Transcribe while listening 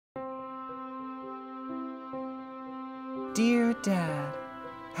Dear Dad,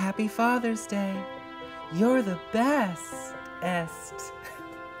 happy Father's Day. You're the best.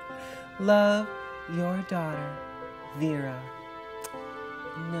 Love, your daughter, Vera.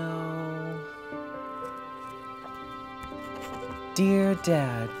 No. Dear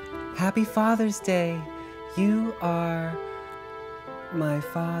Dad, happy Father's Day. You are my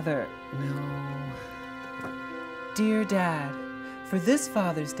father. No. Dear Dad, for this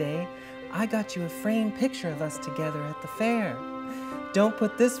Father's Day, I got you a framed picture of us together at the fair. Don't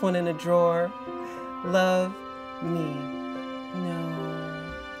put this one in a drawer. Love, me.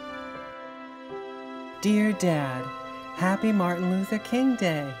 No. Dear Dad, happy Martin Luther King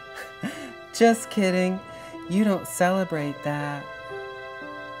Day. Just kidding. You don't celebrate that.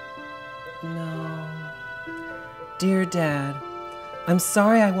 No. Dear Dad, I'm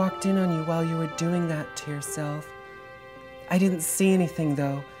sorry I walked in on you while you were doing that to yourself. I didn't see anything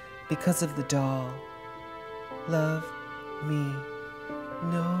though, because of the doll. Love, me.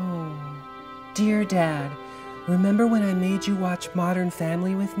 No. Dear Dad, remember when I made you watch Modern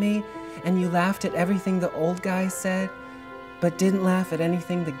Family with me and you laughed at everything the old guys said, but didn't laugh at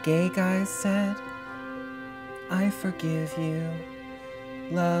anything the gay guys said? I forgive you.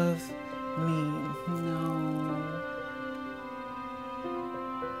 Love, me. No.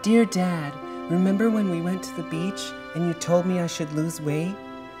 Dear Dad, remember when we went to the beach and you told me I should lose weight?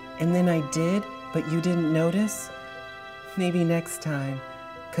 And then I did, but you didn't notice? Maybe next time,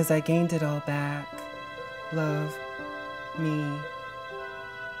 'cause I gained it all back. Love, me.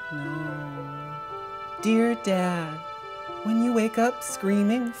 No. Dear Dad, when you wake up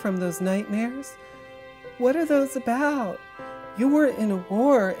screaming from those nightmares, what are those about? You weren't in a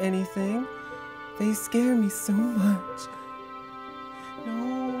war or anything. They scare me so much.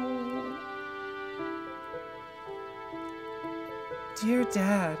 No. Dear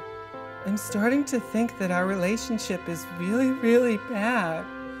Dad, I'm starting to think that our relationship is really, really bad.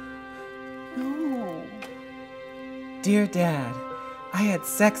 No. Dear Dad, I had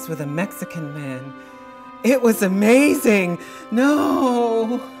sex with a Mexican man. It was amazing.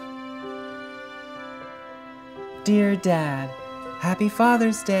 No. Dear Dad, happy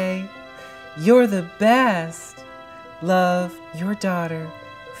Father's Day. You're the best. Love, your daughter,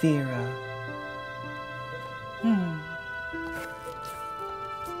 Vera.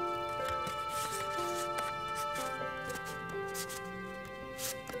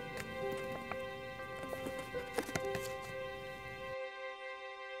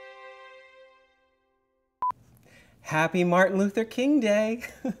 Happy Martin Luther King Day.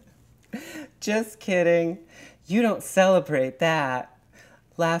 Just kidding. You don't celebrate that.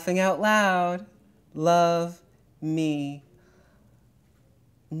 Laughing out loud. Love, me.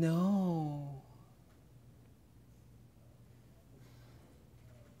 No.